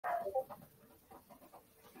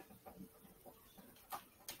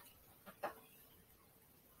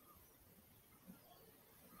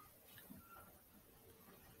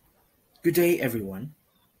Good day everyone.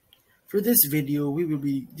 For this video, we will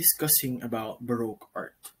be discussing about Baroque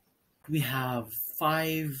art. We have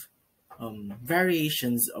five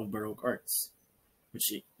variations of Baroque arts,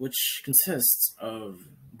 which consists of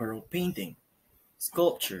Baroque painting,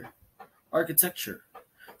 sculpture, architecture,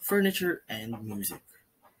 furniture, and music.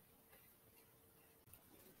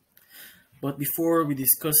 But before we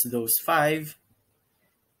discuss those five,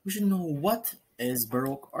 we should know what is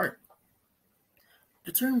Baroque art.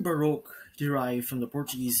 The term Baroque derived from the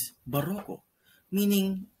Portuguese barroco,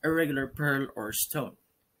 meaning irregular pearl or stone.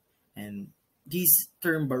 And this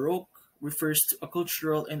term Baroque refers to a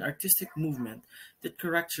cultural and artistic movement that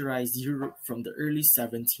characterized Europe from the early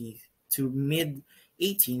 17th to mid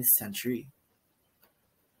 18th century.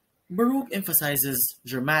 Baroque emphasizes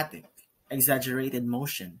dramatic, exaggerated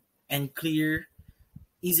motion, and clear,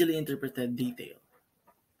 easily interpreted detail.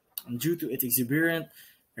 And due to its exuberant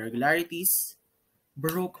irregularities,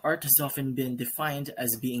 Baroque art has often been defined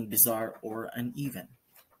as being bizarre or uneven.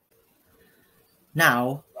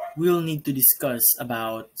 Now, we'll need to discuss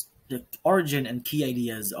about the origin and key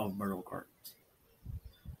ideas of Baroque art.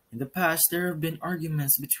 In the past, there have been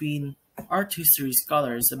arguments between art history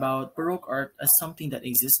scholars about Baroque art as something that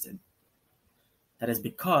existed. That is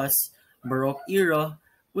because Baroque era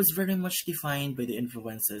was very much defined by the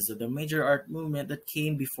influences of the major art movement that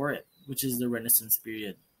came before it, which is the Renaissance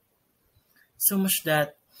period. So much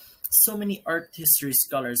that so many art history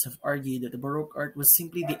scholars have argued that the Baroque art was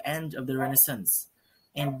simply the end of the Renaissance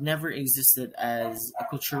and never existed as a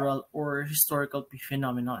cultural or historical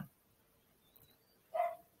phenomenon.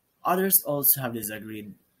 Others also have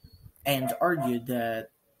disagreed and argued that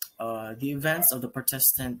the events of the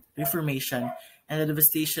Protestant Reformation and the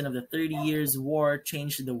devastation of the Thirty Years' War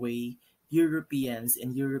changed the way Europeans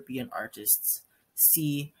and European artists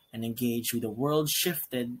see and engage with the world,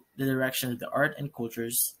 shifted the direction of the art and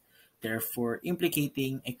cultures, therefore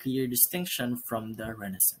implicating a clear distinction from the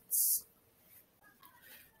Renaissance.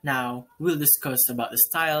 Now, we'll discuss about the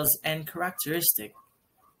styles and characteristic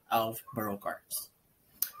of Baroque art.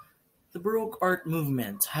 The Baroque art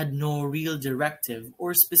movement had no real directive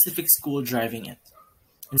or specific school driving it.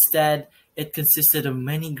 Instead, it consisted of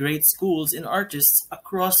many great schools and artists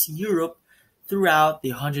across Europe throughout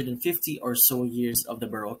the 150 or so years of the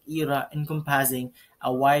Baroque era, encompassing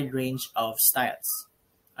a wide range of styles.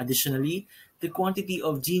 Additionally, the quantity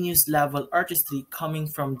of genius level artistry coming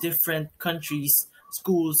from different countries,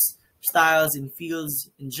 schools, styles, and fields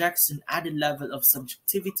injects an added level of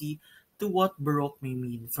subjectivity to what Baroque may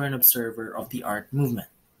mean for an observer of the art movement.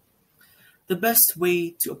 The best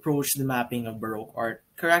way to approach the mapping of Baroque art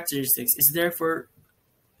characteristics is therefore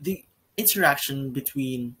the interaction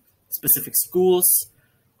between specific schools,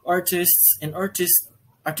 artists, and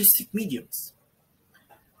artistic mediums.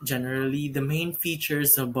 Generally, the main features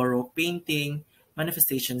of Baroque painting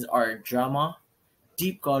manifestations are drama,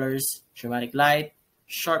 deep colors, dramatic light,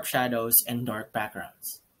 sharp shadows, and dark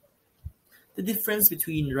backgrounds. The difference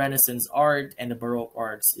between Renaissance art and the Baroque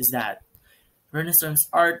arts is that Renaissance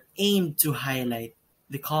art aimed to highlight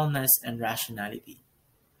the calmness and rationality,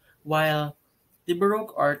 while the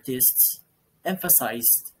Baroque artists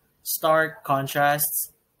emphasized stark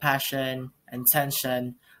contrasts, passion, and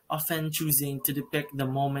tension, often choosing to depict the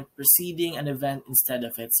moment preceding an event instead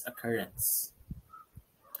of its occurrence.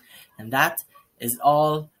 And that is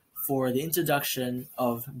all for the introduction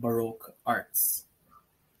of Baroque arts.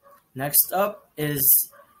 Next up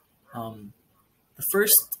is the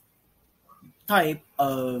first type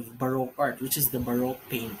of Baroque art, which is the Baroque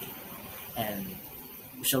painting. And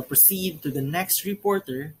we shall proceed to the next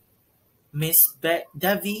reporter, Miss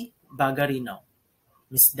Devi Bagarino.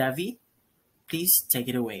 Miss Devi, please take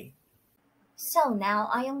it away. So now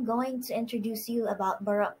I am going to introduce you about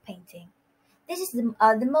Baroque painting. This is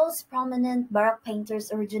the most prominent Baroque painters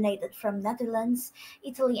originated from Netherlands,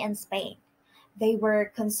 Italy, and Spain. They were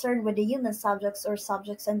concerned with the human subjects or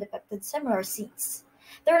subjects and depicted similar scenes.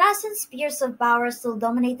 The Renaissance spheres of power still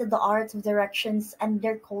dominated the arts of directions and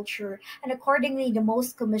their culture, and accordingly the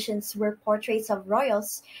most commissions were portraits of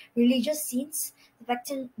royals, religious scenes,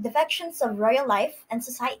 depictions of royal life and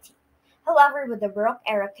society. However, with the Baroque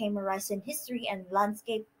era came a rise in history and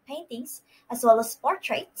landscape paintings, as well as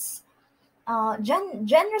portraits,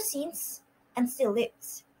 genre scenes, and still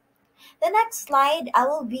lives. The next slide,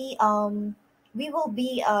 we will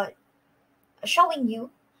be showing you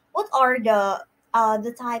what are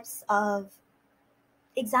the types of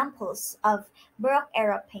examples of Baroque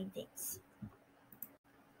era paintings.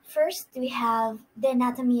 First, we have the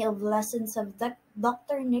Anatomy of Lessons of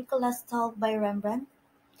Dr. Nicholas Tulp by Rembrandt,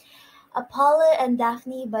 Apollo and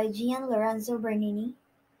Daphne by Gian Lorenzo Bernini,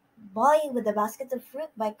 Boy with a Basket of Fruit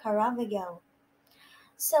by Caravaggio.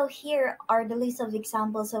 So here are the list of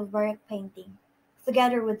examples of Baroque painting,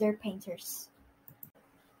 together with their painters.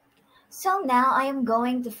 So now I am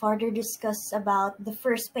going to further discuss about the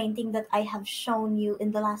first painting that I have shown you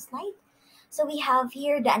in the last slide. So we have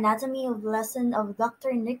here the Anatomy of Lesson of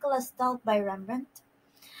Dr. Nicholas Delp by Rembrandt.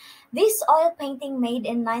 This oil painting made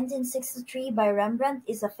in 1963 by Rembrandt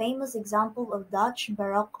is a famous example of Dutch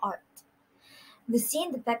Baroque art. The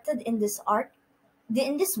scene depicted in this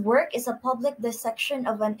work is a public dissection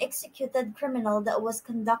of an executed criminal that was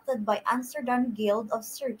conducted by Amsterdam Guild of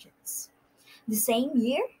Surgeons. The same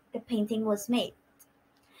year, the painting was made.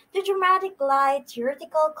 The dramatic light,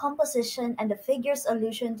 theatrical composition, and the figure's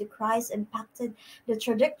allusion to Christ impacted the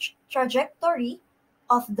trajectory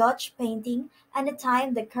of Dutch painting and the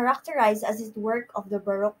time that characterized as its work of the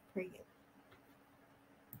Baroque period.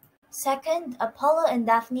 Second, Apollo and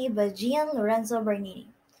Daphne by Gian Lorenzo Bernini.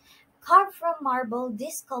 Carved from marble,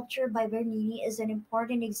 this sculpture by Bernini is an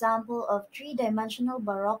important example of three-dimensional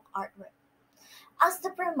Baroque artwork. As the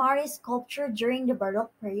primary sculptor during the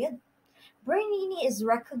Baroque period, Bernini is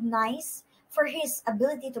recognized for his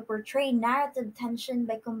ability to portray narrative tension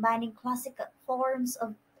by combining classical forms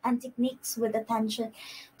and techniques with attention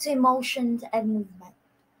to emotion and movement.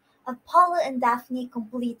 Apollo and Daphne,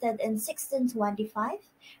 completed in 1625,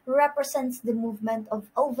 represents the movement of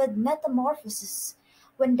Ovid metamorphosis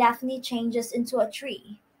when Daphne changes into a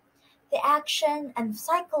tree. The action and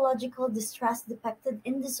psychological distress depicted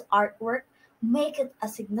in this artwork make it a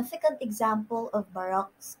significant example of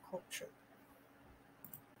Baroque sculpture.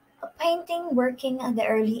 A painting working at the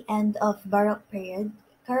early end of Baroque period,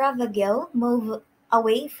 Caravaggio moved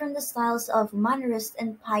away from the styles of Mannerist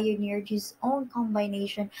and pioneered his own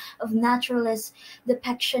combination of naturalist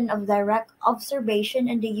depiction of direct observation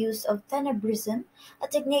and the use of tenebrism, a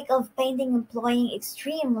technique of painting employing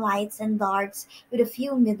extreme lights and darks with a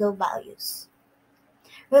few middle values.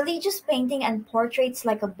 Religious painting and portraits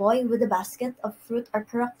like a boy with a basket of fruit are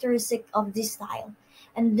characteristic of this style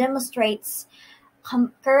and demonstrates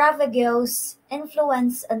Caravaggio's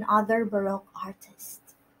influence on other Baroque artists.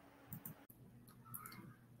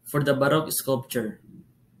 For the Baroque sculpture,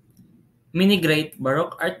 many great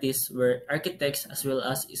Baroque artists were architects as well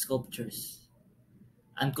as sculptors.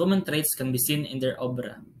 Uncommon traits can be seen in their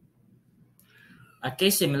obra. A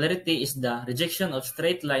key similarity is the rejection of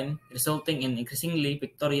straight line, resulting in increasingly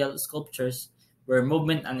pictorial sculptures where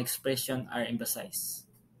movement and expression are emphasized.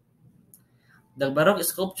 The Baroque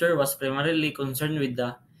sculpture was primarily concerned with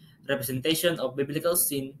the representation of biblical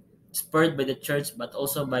scene, spurred by the church but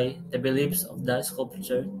also by the beliefs of the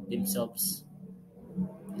sculptor themselves.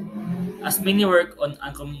 As many work on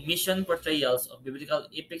uncommissioned portrayals of biblical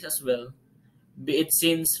epics as well, be it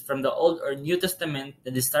scenes from the Old or New Testament,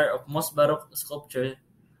 the desire of most Baroque sculpture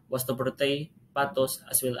was to portray pathos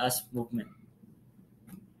as well as movement.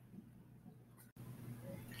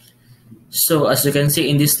 So as you can see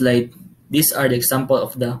in this slide, these are the example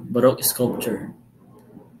of the Baroque sculpture.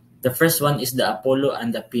 The first one is the Apollo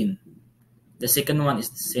and the Pin. The second one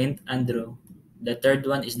is Saint Andrew. The third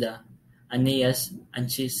one is the Aeneas,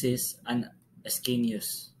 Anchises, and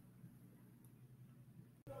Ascanius.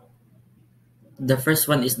 The first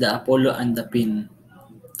one is the Apollo and the Pin.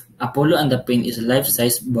 Apollo and the Pin is a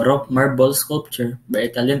life-size Baroque marble sculpture by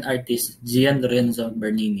Italian artist Gian Lorenzo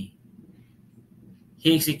Bernini.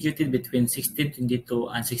 He executed between 1622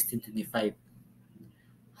 and 1625.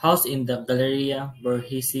 Housed in the Galleria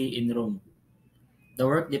Borghese in Rome, the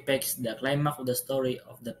work depicts the climax of the story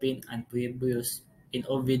of the Pin and Phoebus in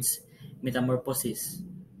Ovid's Metamorphoses.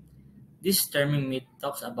 This charming myth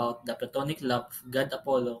talks about the platonic love of god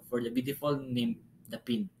Apollo for the beautiful nymph the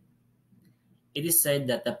Pin. It is said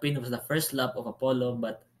that the Pin was the first love of Apollo,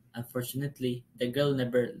 but unfortunately, the girl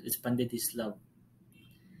never responded his love.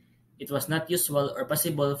 It was not usual or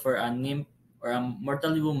possible for a nymph or a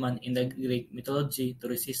mortal woman in the Greek mythology to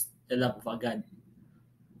resist the love of a god.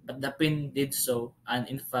 But the Pin did so, and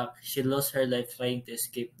in fact, she lost her life trying to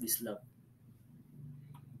escape this love.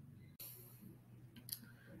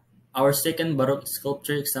 Our second Baroque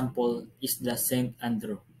sculpture example is the Saint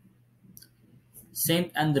Andrew.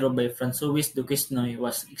 Saint Andrew by François Duquesnoy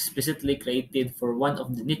was explicitly created for one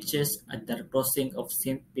of the niches at the crossing of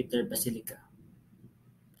St. Peter Basilica.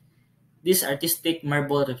 This artistic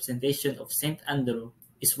marble representation of Saint Andrew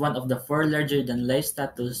is one of the four larger-than-life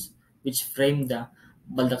statues which frame the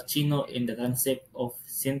baldacchino in the transept of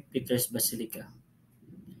St. Peter's Basilica.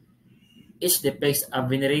 Each depicts a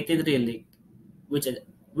venerated relic, which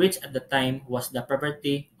at the time was the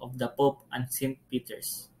property of the Pope and St.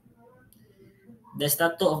 Peter's. The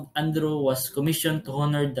statue of Andrew was commissioned to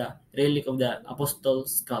honor the relic of the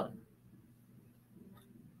apostle's skull.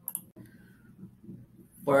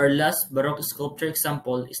 For our last Baroque sculpture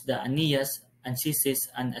example is the Aeneas, Anchises,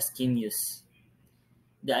 and Ascanius.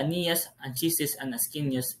 The Aeneas, Anchises, and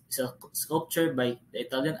Ascanius is a sculpture by the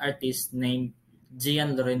Italian artist named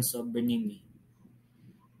Gian Lorenzo Bernini.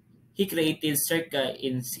 He created circa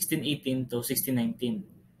in 1618 to 1619.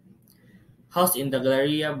 Housed in the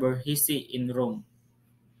Galleria Borghese in Rome.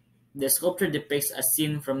 The sculpture depicts a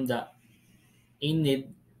scene from the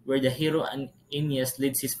Aeneid where the hero Aeneas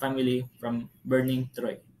leads his family from burning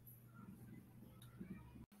Troy.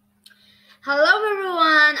 Hello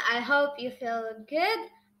everyone, I hope you feel good.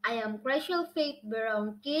 I am Rachel Faith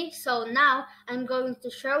Beronki. So now I'm going to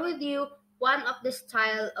share with you one of the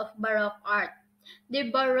style of Baroque art, the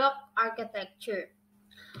Baroque architecture.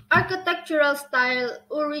 Architectural style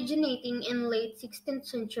originating in late 16th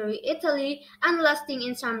century Italy and lasting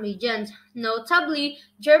in some regions, notably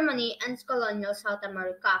Germany and colonial South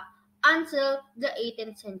America, until the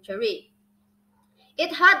 18th century.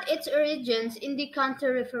 It had its origins in the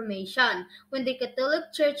Counter-Reformation, when the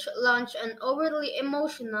Catholic Church launched an overly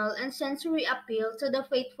emotional and sensory appeal to the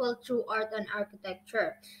faithful through art and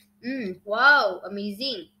architecture. Wow,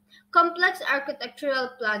 amazing! Complex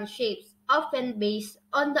architectural plan shapes, often based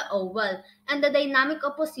on the oval, and the dynamic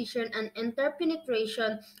opposition and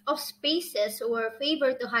interpenetration of spaces were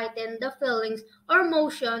favored to heighten the feelings or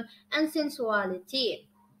motion and sensuality.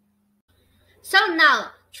 So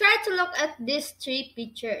now, try to look at these three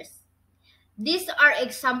pictures. These are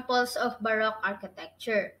examples of Baroque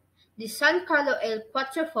architecture. The San Carlo el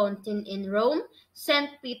Quattro Fountain in Rome,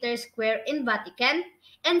 St. Peter's Square in Vatican,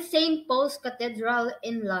 and St. Paul's Cathedral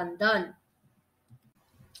in London.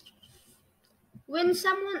 When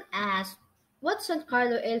someone asks, what's San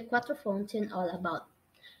Carlo el Quattro Fountain all about?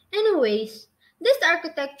 Anyways, this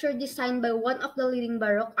architecture designed by one of the leading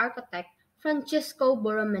Baroque architects, Francesco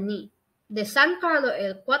Borromini. The San Carlo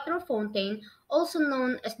el Quattro Fountain, also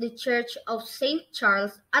known as the Church of St.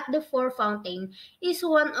 Charles at the Four Fountain, is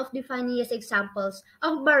one of the finest examples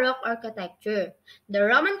of Baroque architecture. The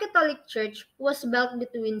Roman Catholic Church was built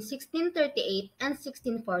between 1638 and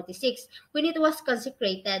 1646 when it was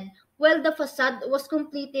consecrated, while the facade was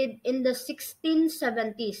completed in the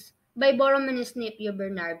 1670s by Borromini's nephew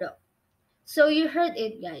Bernardo. So you heard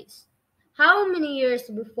it, guys. How many years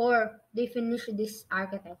before they finished this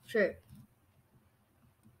architecture?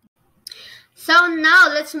 So now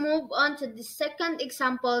let's move on to the second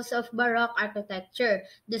examples of Baroque architecture,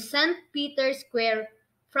 the St. Peter's Square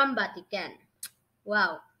from Vatican.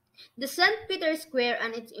 Wow! The St. Peter's Square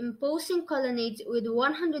and its imposing colonnades with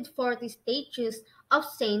 140 statues of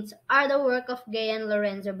saints are the work of Gian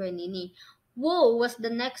Lorenzo Bernini, who was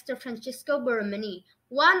the next to Francesco Borromini,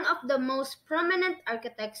 one of the most prominent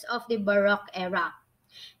architects of the Baroque era.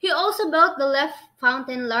 He also built the left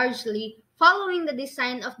fountain largely following the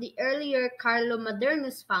design of the earlier Carlo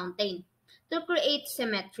Maderno's fountain to create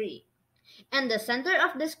symmetry. In the center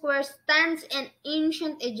of the square stands an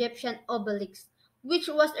ancient Egyptian obelisk, which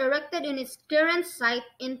was erected in its current site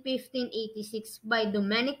in 1586 by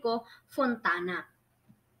Domenico Fontana.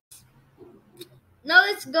 Now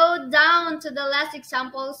let's go down to the last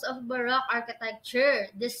examples of Baroque architecture,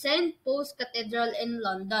 the St. Paul's Cathedral in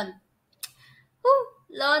London. Whew,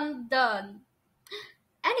 London!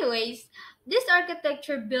 Anyways, this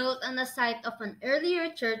architecture built on the site of an earlier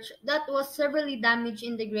church that was severely damaged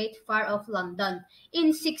in the Great Fire of London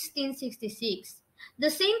in 1666. The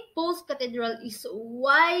St. Paul's Cathedral is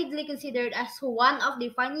widely considered as one of the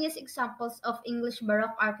finest examples of English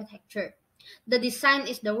Baroque architecture. The design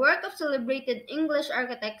is the work of celebrated English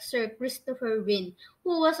architect Sir Christopher Wren,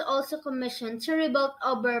 who was also commissioned to rebuild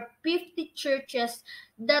over 50 churches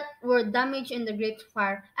that were damaged in the Great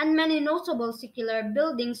Fire and many notable secular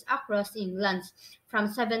buildings across England, from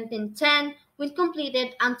 1710 when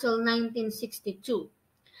completed until 1962.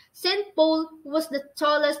 St. Paul was the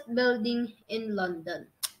tallest building in London.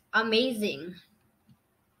 Amazing!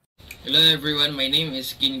 Hello everyone, my name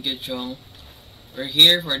is Kin Kyo Chong. We're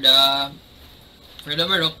here for the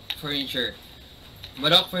Baroque furniture.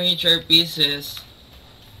 Baroque furniture pieces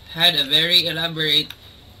had a very elaborate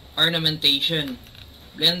ornamentation,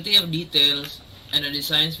 plenty of details, and the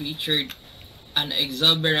designs featured an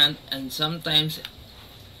exuberant and sometimes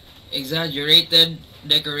exaggerated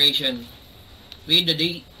decoration, with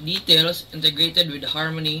the details integrated with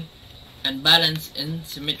harmony and balance in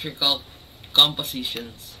symmetrical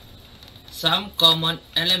compositions. Some common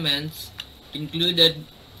elements included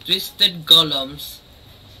twisted columns,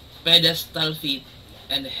 pedestal feet,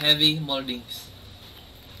 and heavy moldings.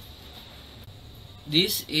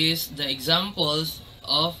 This is the examples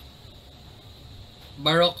of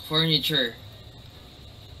Baroque furniture.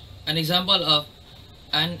 An example of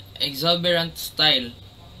an exuberant style.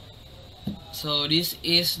 So this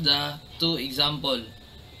is the two example.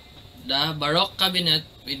 The Baroque cabinet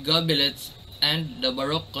with gobelets and the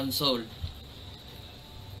Baroque console.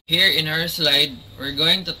 Here in our slide, we're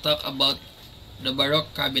going to talk about the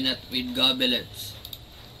Baroque cabinet with gobelets.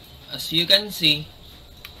 As you can see,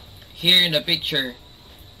 here in the picture,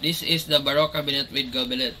 this is the Baroque cabinet with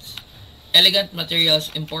gobelets. Elegant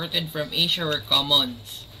materials imported from Asia were common,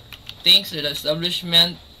 thanks to the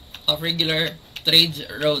establishment of regular trade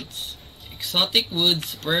routes. Exotic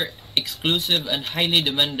woods were exclusive and highly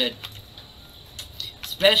demanded,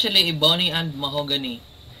 especially ebony and mahogany,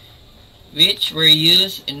 which were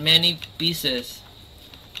used in many pieces.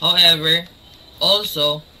 However,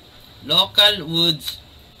 also, local woods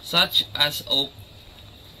such as oak,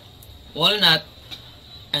 walnut,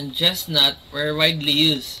 and chestnut were widely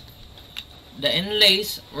used. The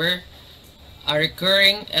inlays were a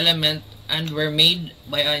recurring element and were made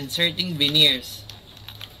by inserting veneers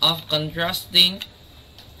of contrasting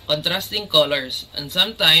colors and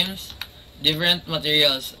sometimes different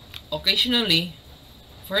materials. Occasionally,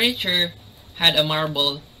 furniture had a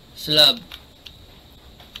marble slab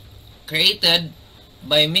created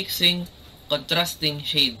by mixing contrasting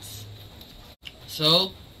shades.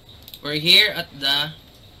 So, we're here at the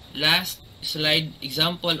last slide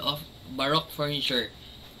example of Baroque furniture,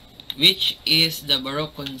 which is the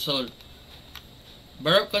Baroque console.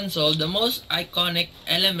 Baroque console, the most iconic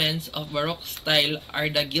elements of Baroque style are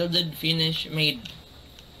the gilded finish made.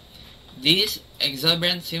 These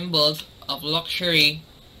exuberant symbols of luxury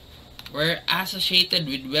were associated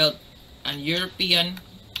with wealth, and European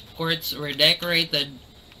courts were decorated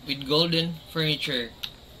with golden furniture,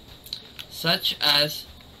 such as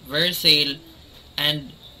Versailles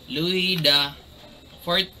and Louis the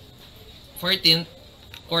 14th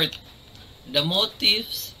court. The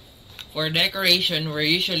motifs for decoration were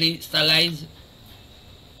usually stylized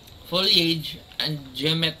foliage and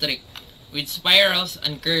geometric, with spirals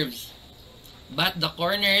and curves, but the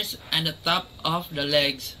corners and the top of the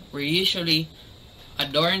legs were usually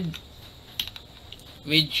adorned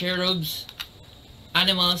with cherubs,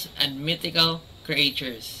 animals, and mythical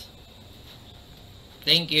creatures.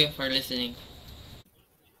 Thank you for listening.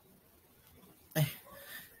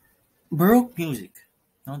 Baroque music.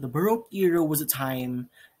 Now, the Baroque era was a time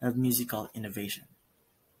of musical innovation.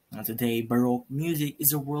 Now, today, Baroque music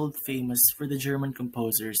is world famous for the German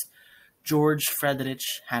composers George Friedrich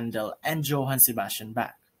Handel and Johann Sebastian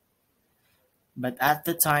Bach. But at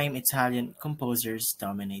the time, Italian composers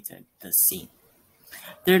dominated the scene.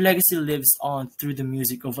 Their legacy lives on through the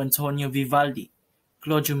music of Antonio Vivaldi,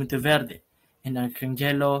 Claudio Monteverde, and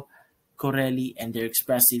Arcangelo Corelli and their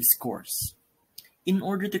expressive scores. In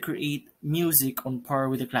order to create music on par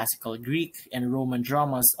with the classical Greek and Roman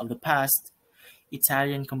dramas of the past,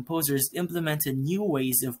 Italian composers implemented new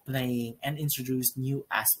ways of playing and introduced new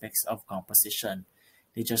aspects of composition.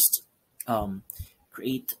 They just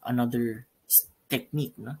create another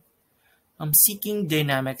technique, no? Seeking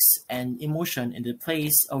dynamics and emotion in the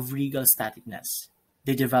place of regal staticness.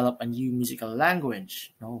 They develop a new musical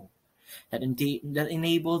language, no, that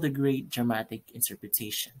enabled a great dramatic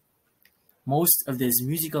interpretation. Most of this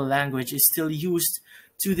musical language is still used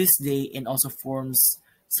to this day in also forms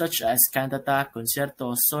such as cantata,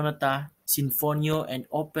 concerto, sonata, sinfonio, and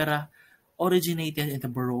opera originated in the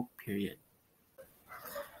Baroque period.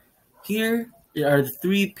 Here are the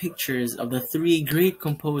three pictures of the three great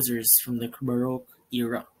composers from the Baroque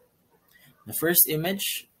era. The first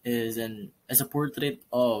image is a portrait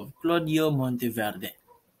of Claudio Monteverde.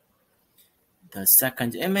 The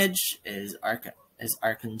second image is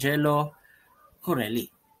Arcangelo Corelli.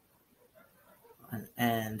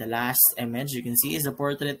 And the last image you can see is a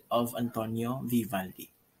portrait of Antonio Vivaldi.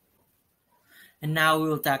 And now we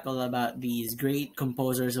will tackle about these great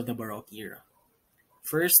composers of the Baroque era.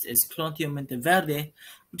 First is Claudio Monteverde,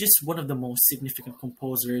 which is one of the most significant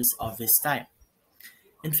composers of his time.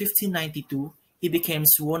 In 1592, he became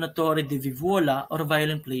suonatore di vihuola or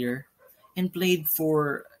violin player and played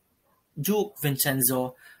for Duke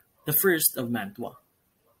Vincenzo I of Mantua.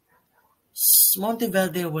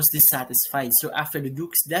 Monteverde was dissatisfied, so after the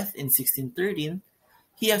Duke's death in 1613,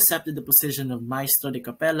 he accepted the position of Maestro de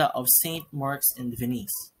Capella of St. Mark's in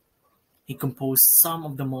Venice. He composed some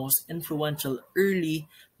of the most influential early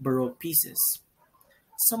Baroque pieces.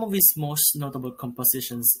 Some of his most notable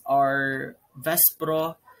compositions are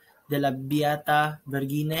Vespro della Beata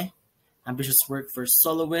Vergine, ambitious work for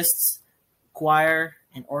soloists, choir,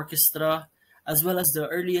 and orchestra, as well as the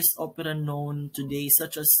earliest opera known today,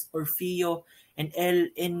 such as Orfeo and El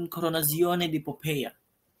Incoronazione di Poppea.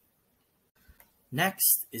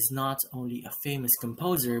 Next is not only a famous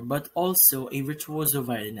composer but also a virtuoso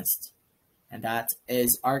violinist, and that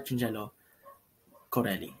is Arcangelo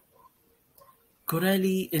Corelli.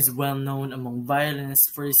 Corelli is well known among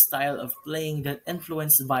violinists for his style of playing that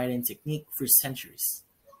influenced violin technique for centuries.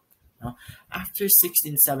 Now, after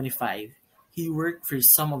 1675, he worked for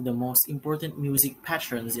some of the most important music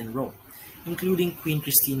patrons in Rome, including Queen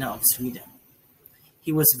Christina of Sweden.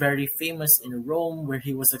 He was very famous in Rome, where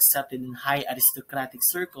he was accepted in high aristocratic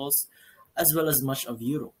circles as well as much of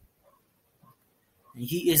Europe. And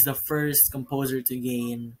he is the first composer to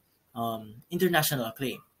gain international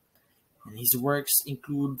acclaim. And his works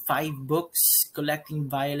include 5 books collecting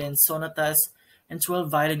violin sonatas and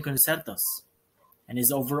 12 violin concertos. And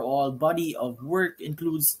his overall body of work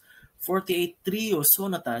includes 48 trio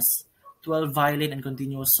sonatas, 12 violin and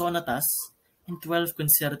continuo sonatas, and 12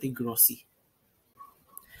 concerti grossi.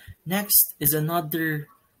 Next is another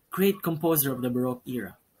great composer of the Baroque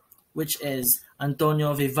era, which is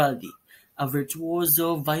Antonio Vivaldi, a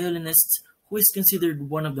virtuoso violinist who is considered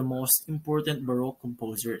one of the most important Baroque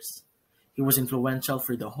composers. He was influential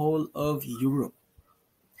for the whole of Europe.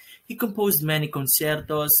 He composed many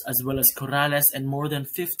concertos as well as chorales and more than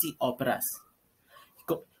 50 operas.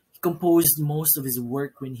 He composed most of his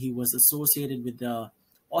work when he was associated with the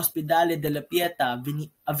Ospedale della Pietà,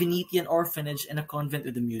 a Venetian orphanage and a convent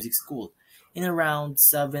with a music school, in around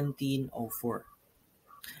 1704.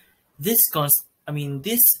 This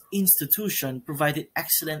institution provided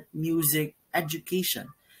excellent music education,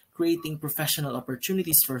 creating professional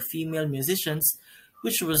opportunities for female musicians,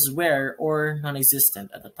 which was rare or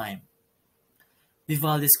non-existent at the time.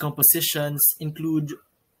 Vivaldi's compositions include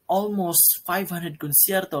almost 500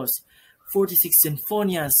 concertos, 46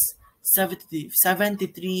 sinfonias,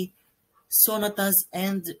 73 sonatas,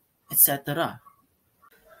 and etc.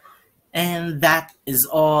 And that is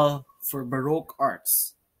all for Baroque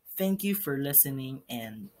arts. Thank you for listening,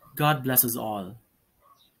 and God bless us all.